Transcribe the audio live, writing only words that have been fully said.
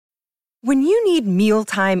When you need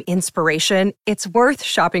mealtime inspiration, it's worth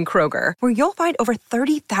shopping Kroger, where you'll find over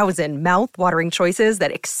 30,000 mouth-watering choices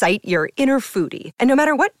that excite your inner foodie. And no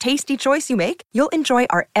matter what tasty choice you make, you'll enjoy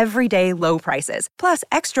our everyday low prices, plus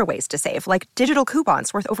extra ways to save, like digital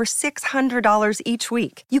coupons worth over $600 each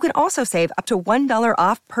week. You can also save up to $1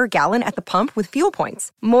 off per gallon at the pump with fuel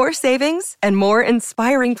points. More savings and more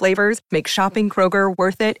inspiring flavors make shopping Kroger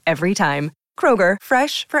worth it every time. Kroger,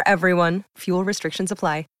 fresh for everyone. Fuel restrictions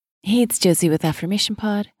apply. Hey, it's Josie with Affirmation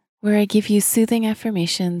Pod, where I give you soothing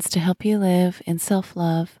affirmations to help you live in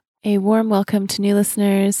self-love. A warm welcome to new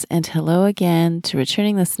listeners and hello again to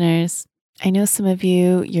returning listeners. I know some of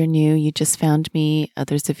you, you're new, you just found me.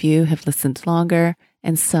 Others of you have listened longer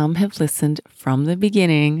and some have listened from the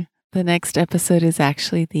beginning. The next episode is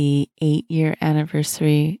actually the 8-year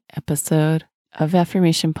anniversary episode of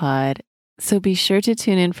Affirmation Pod, so be sure to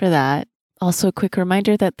tune in for that. Also, a quick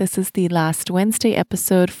reminder that this is the last Wednesday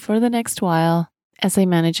episode for the next while, as I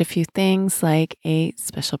manage a few things like a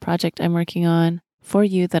special project I'm working on for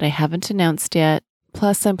you that I haven't announced yet.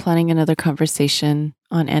 Plus, I'm planning another conversation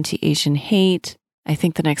on anti-Asian hate. I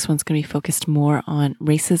think the next one's going to be focused more on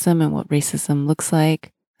racism and what racism looks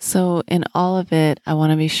like. So in all of it, I want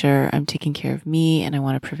to be sure I'm taking care of me and I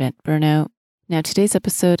want to prevent burnout. Now, today's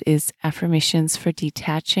episode is affirmations for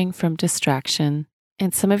detaching from distraction.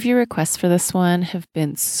 And some of your requests for this one have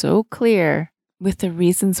been so clear with the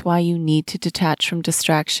reasons why you need to detach from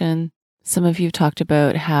distraction. Some of you talked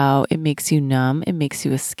about how it makes you numb, it makes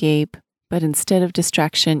you escape, but instead of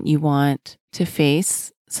distraction, you want to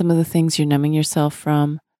face some of the things you're numbing yourself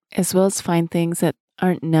from, as well as find things that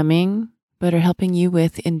aren't numbing, but are helping you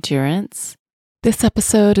with endurance. This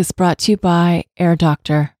episode is brought to you by Air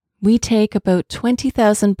Doctor. We take about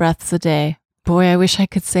 20,000 breaths a day. Boy, I wish I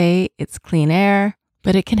could say it's clean air,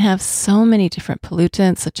 but it can have so many different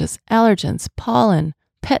pollutants such as allergens, pollen,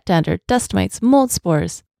 pet dander, dust mites, mold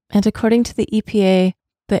spores. And according to the EPA,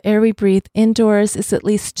 the air we breathe indoors is at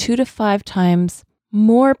least 2 to 5 times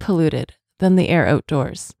more polluted than the air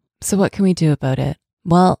outdoors. So what can we do about it?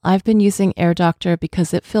 Well, I've been using Air Doctor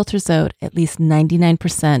because it filters out at least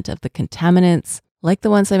 99% of the contaminants, like the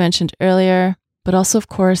ones I mentioned earlier, but also, of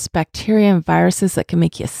course, bacteria and viruses that can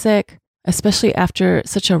make you sick. Especially after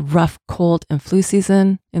such a rough cold and flu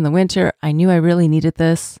season in the winter, I knew I really needed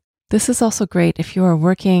this. This is also great if you are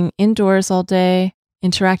working indoors all day,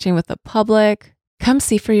 interacting with the public. Come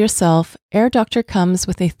see for yourself. Air Doctor comes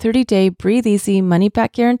with a 30-day breathe easy money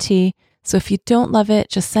back guarantee. So if you don't love it,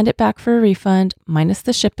 just send it back for a refund minus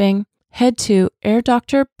the shipping. Head to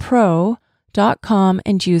airdoctorpro.com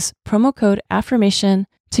and use promo code AFFIRMATION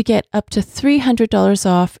to get up to $300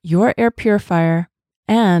 off your air purifier.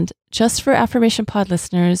 And just for Affirmation Pod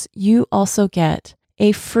listeners, you also get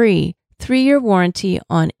a free 3-year warranty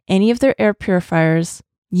on any of their air purifiers.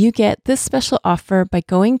 You get this special offer by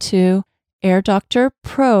going to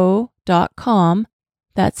airdoctorpro.com.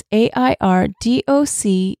 That's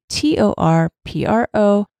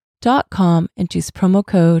airdoctorpro.com and use promo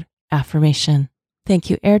code AFFIRMATION. Thank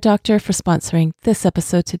you, Air Doctor, for sponsoring this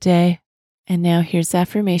episode today. And now here's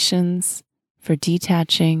affirmations for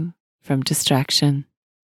detaching from distraction.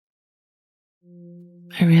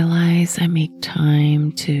 I realize I make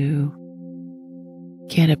time to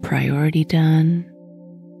get a priority done,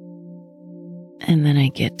 and then I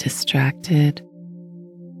get distracted,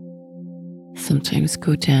 sometimes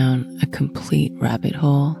go down a complete rabbit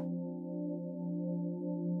hole,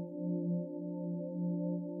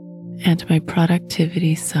 and my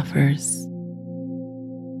productivity suffers.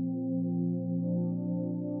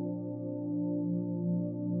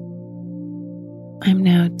 I'm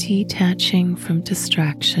now detaching from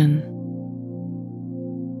distraction,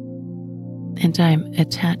 and I'm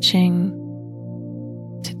attaching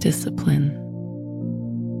to discipline.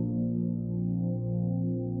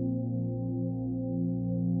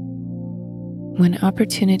 When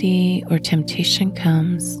opportunity or temptation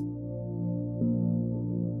comes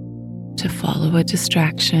to follow a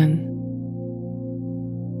distraction,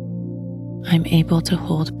 I'm able to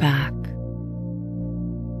hold back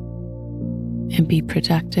and be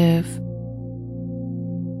productive,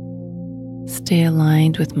 stay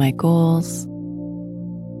aligned with my goals,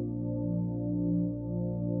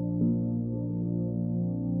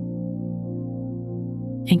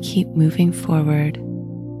 and keep moving forward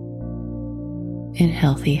in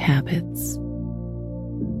healthy habits.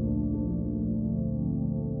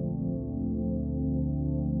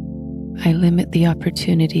 I limit the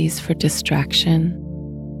opportunities for distraction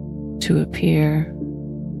to appear.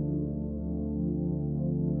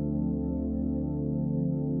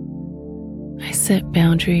 I set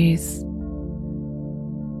boundaries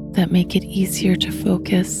that make it easier to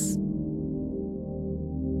focus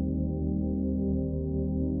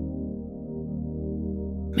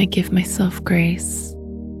I give myself grace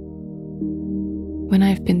when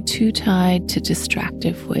I've been too tied to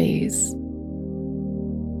distractive ways,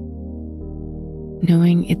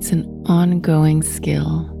 knowing it's an ongoing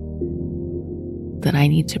skill that I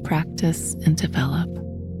need to practice and develop.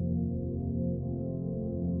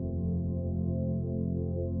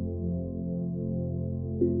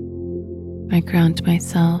 I ground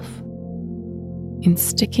myself in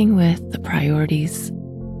sticking with the priorities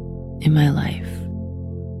in my life,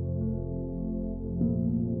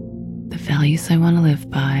 the values I want to live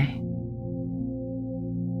by,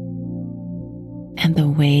 and the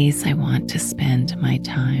ways I want to spend my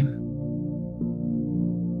time.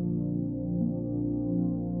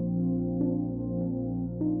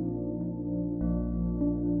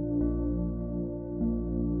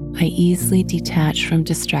 I easily detach from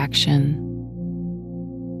distraction.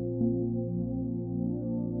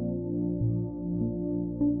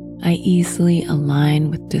 I easily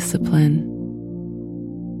align with discipline.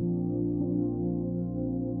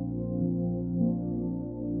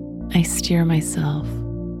 I steer myself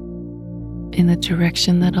in the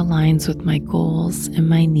direction that aligns with my goals and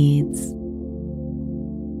my needs.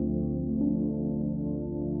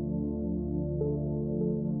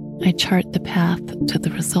 I chart the path to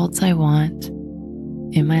the results I want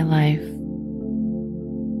in my life.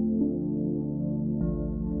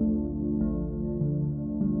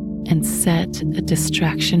 And set a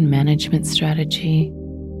distraction management strategy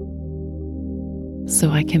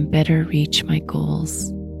so I can better reach my goals.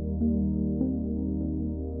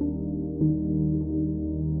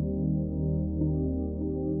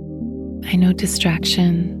 I know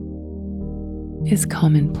distraction is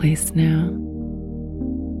commonplace now.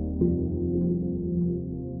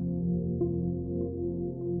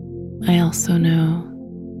 I also know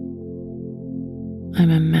I'm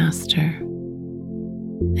a master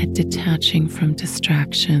at detaching from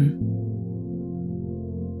distraction.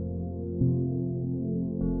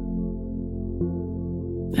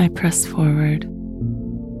 I press forward.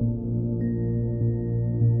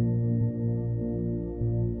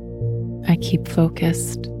 I keep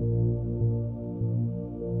focused.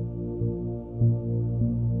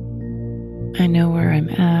 I know where I'm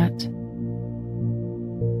at,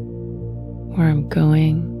 where I'm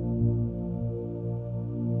going,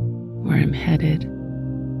 where I'm headed.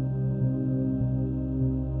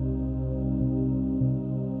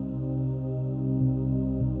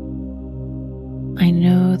 I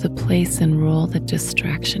know the place and role that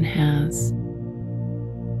distraction has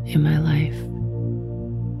in my life.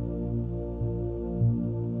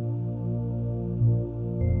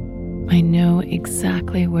 I know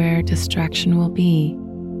exactly where distraction will be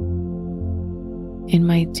in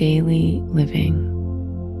my daily living.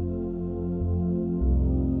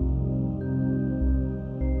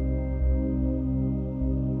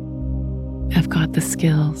 I've got the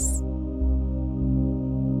skills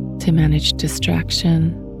to manage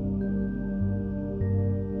distraction.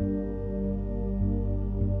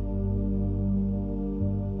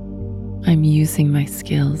 I'm using my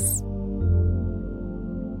skills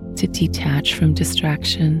to detach from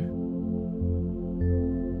distraction.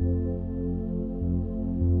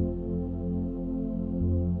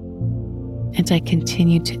 And I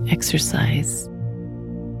continue to exercise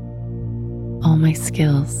all my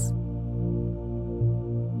skills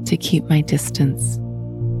to keep my distance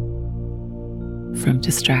from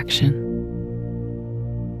distraction.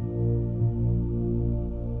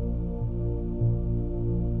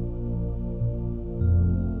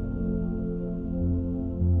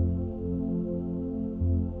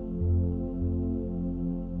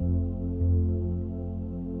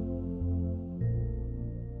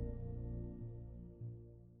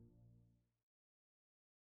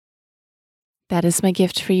 That is my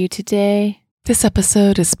gift for you today. This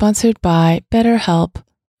episode is sponsored by BetterHelp.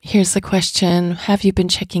 Here's the question. Have you been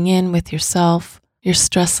checking in with yourself, your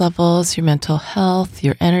stress levels, your mental health,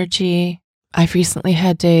 your energy? I've recently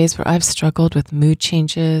had days where I've struggled with mood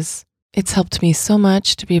changes. It's helped me so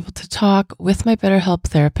much to be able to talk with my BetterHelp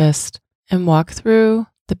therapist and walk through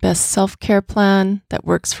the best self-care plan that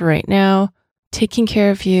works for right now. Taking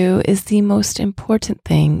care of you is the most important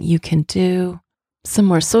thing you can do. Some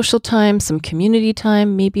more social time, some community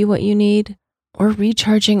time may be what you need, or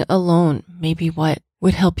recharging alone may be what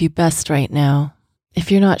would help you best right now.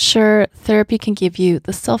 If you're not sure, therapy can give you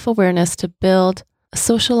the self-awareness to build a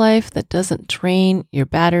social life that doesn't drain your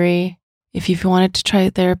battery. If you've wanted to try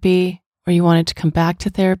therapy or you wanted to come back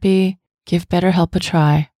to therapy, give BetterHelp a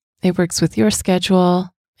try. It works with your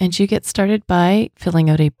schedule, and you get started by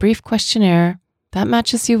filling out a brief questionnaire that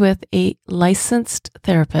matches you with a licensed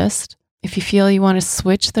therapist If you feel you want to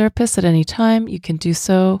switch therapists at any time, you can do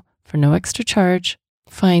so for no extra charge.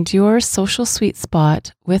 Find your social sweet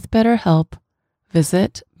spot with BetterHelp.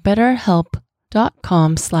 Visit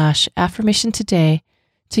betterhelp.com/affirmation today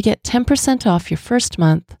to get 10% off your first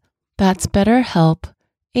month. That's BetterHelp,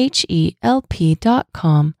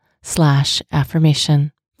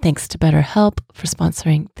 HELP.com/affirmation. Thanks to BetterHelp for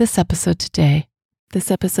sponsoring this episode today.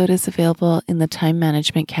 This episode is available in the time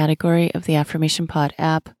management category of the Affirmation Pod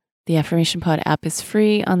app. The Affirmation Pod app is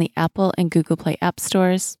free on the Apple and Google Play app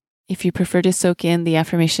stores. If you prefer to soak in the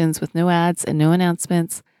affirmations with no ads and no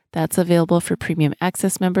announcements, that's available for Premium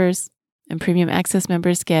Access members. And Premium Access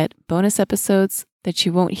members get bonus episodes that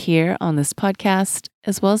you won't hear on this podcast,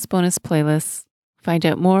 as well as bonus playlists. Find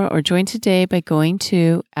out more or join today by going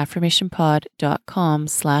to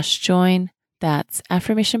affirmationpod.com/join. That's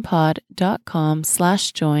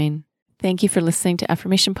affirmationpod.com/join. Thank you for listening to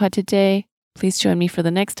Affirmation Pod today. Please join me for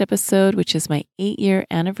the next episode, which is my 8-year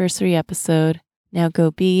anniversary episode. Now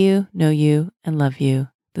go be you, know you, and love you.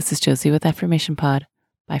 This is Josie with Affirmation Pod.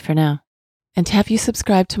 Bye for now. And have you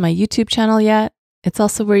subscribed to my YouTube channel yet? It's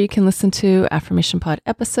also where you can listen to Affirmation Pod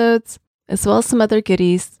episodes, as well as some other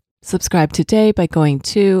goodies. Subscribe today by going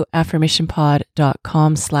to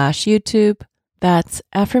affirmationpod.com/YouTube. That's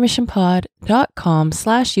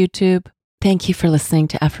affirmationpod.com/YouTube. Thank you for listening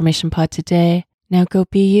to Affirmation Pod today. Now go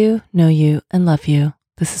be you, know you, and love you.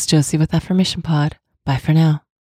 This is Josie with Affirmation Pod. Bye for now.